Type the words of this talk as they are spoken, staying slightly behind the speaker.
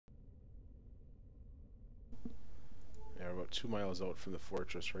2 miles out from the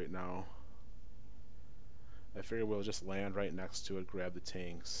fortress right now. I figure we'll just land right next to it, grab the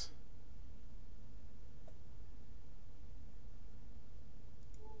tanks.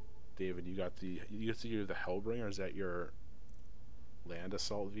 David, you got the Hellbringer? Is that your land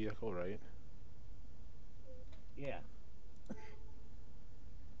assault vehicle, right? Yeah.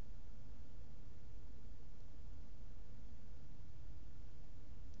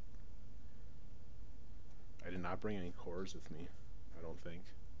 I did not bring any cores with me, I don't think.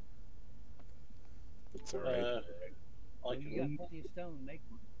 It's alright. You got plenty of stone, make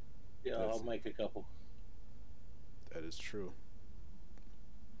one. Yeah, I'll make a couple. That is true.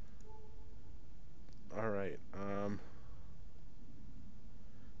 Alright,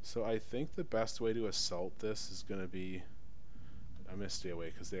 so I think the best way to assault this is going to be... I'm going to stay away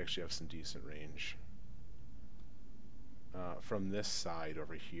because they actually have some decent range. From this side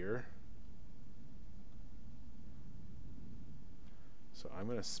over here. So I'm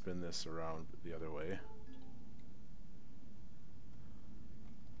going to spin this around the other way. Let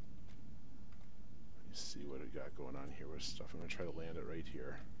me see what we got going on here with stuff. I'm going to try to land it right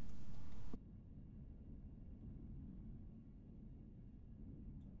here.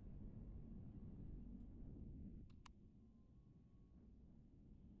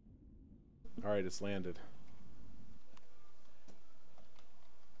 Alright, it's landed.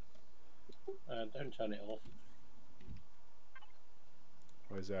 Don't turn it off.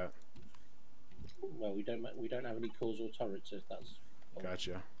 Why is that? Well, we don't have any cores or turrets if that's...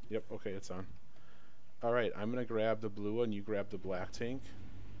 Gotcha. Yep, okay, it's on. Alright, I'm gonna grab the blue one, you grab the black tank.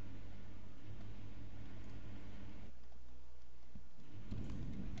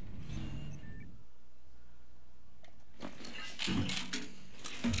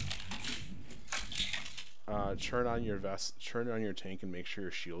 Turn on your tank and make sure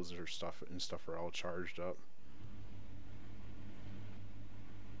your shields and stuff are all charged up.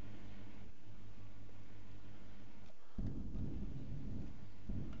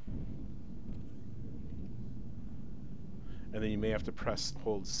 And then you may have to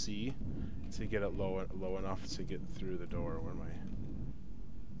hold C to get it low enough to get through the door. Where am I?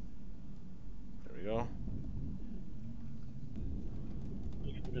 There we go.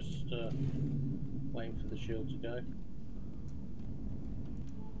 Just waiting for the shield to go.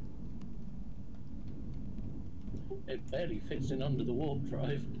 It barely fits in under the warp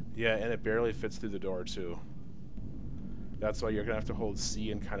drive. Yeah, and it barely fits through the door too. That's why you're gonna have to hold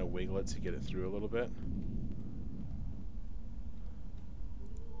C and kind of wiggle it to get it through a little bit.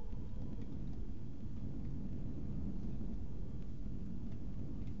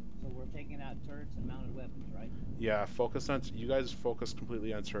 So we're taking out turrets and mounted weapons, right? Yeah, you guys focus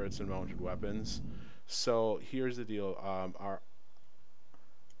completely on turrets and mounted weapons. So here's the deal,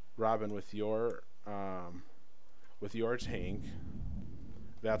 Robin, with your tank,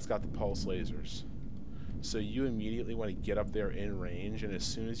 that's got the pulse lasers. So you immediately want to get up there in range, and as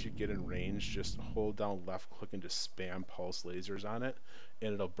soon as you get in range, just hold down left click and just spam pulse lasers on it,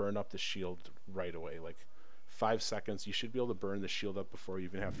 and it'll burn up the shield right away. Like 5 seconds, you should be able to burn the shield up before you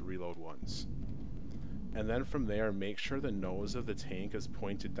even have to reload once. And then from there, make sure the nose of the tank is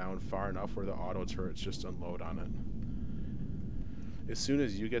pointed down far enough where the auto turrets just unload on it. As soon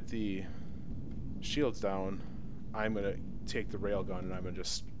as you get the shields down, I'm going to take the railgun and I'm going to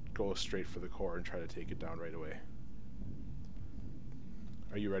just go straight for the core and try to take it down right away.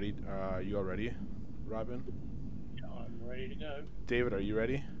 Are you ready? You all ready, Robin? Yeah, I'm ready to go. David, are you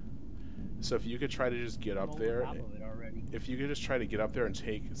ready? So if you could try to just get up there, if you could just try to get up there and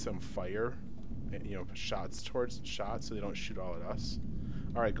take some fire, you know, shots so they don't shoot all at us.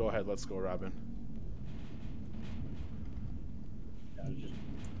 All right, go ahead. Let's go, Robin. Yeah,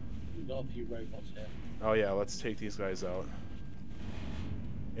 we've got a few robots here. Oh yeah, let's take these guys out.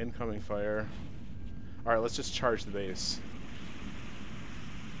 Incoming fire. All right, let's just charge the base.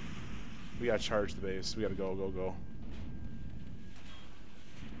 We gotta charge the base. We gotta go, go, go.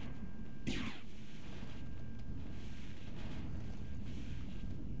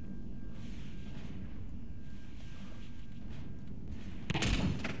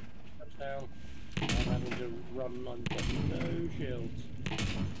 Down. I'm having to run on no shields.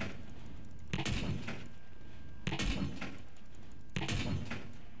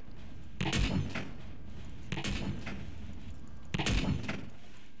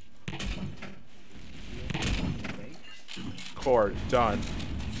 Core done.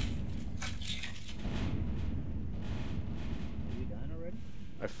 Are we done already?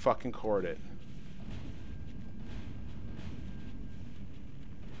 I fucking cored it.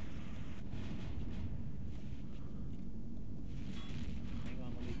 Hang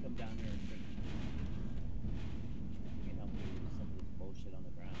on, let me come down here and fix it. You can help me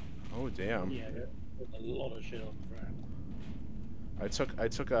damn. Yeah, there's a lot of shit on the ground. I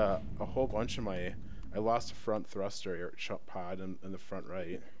took a whole bunch of my. I lost a front thruster air pod in the front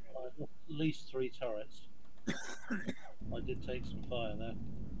right. I lost at least 3 turrets. I did take some fire there.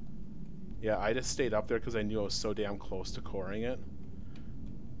 Yeah, I just stayed up there because I knew I was so damn close to coring it.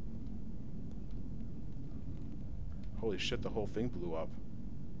 Holy shit, the whole thing blew up.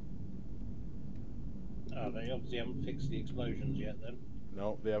 They obviously haven't fixed the explosions yet then.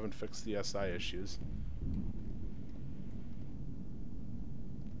 No, they haven't fixed the SI issues.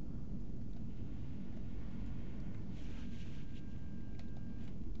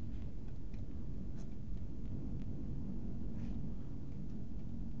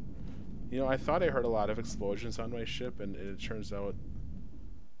 You know, I thought I heard a lot of explosions on my ship, and it turns out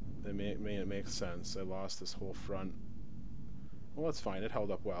it makes sense. I lost this whole front. Well, it's fine. It held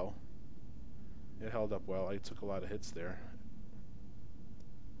up well. It held up well. I took a lot of hits there.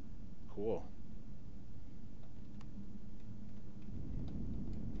 Cool.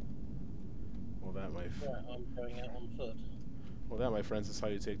 Well, that my I'm going out on foot. well, that, my friends, is how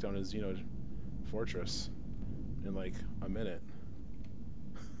you take down a Xenu Fortress in like a minute.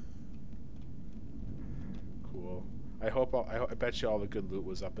 Cool. I bet you all the good loot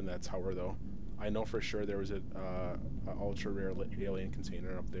was up in that tower, though. I know for sure there was a ultra rare alien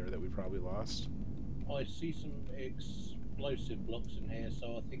container up there that we probably lost. I see some explosive blocks in here,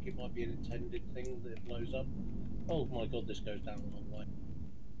 so I think it might be an intended thing that it blows up. Oh my god, this goes down a long way.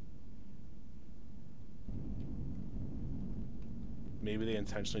 Maybe they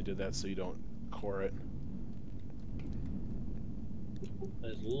intentionally did that so you don't core it.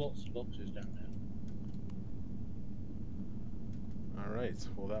 There's lots of boxes down there. Alright,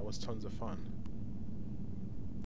 well that was tons of fun.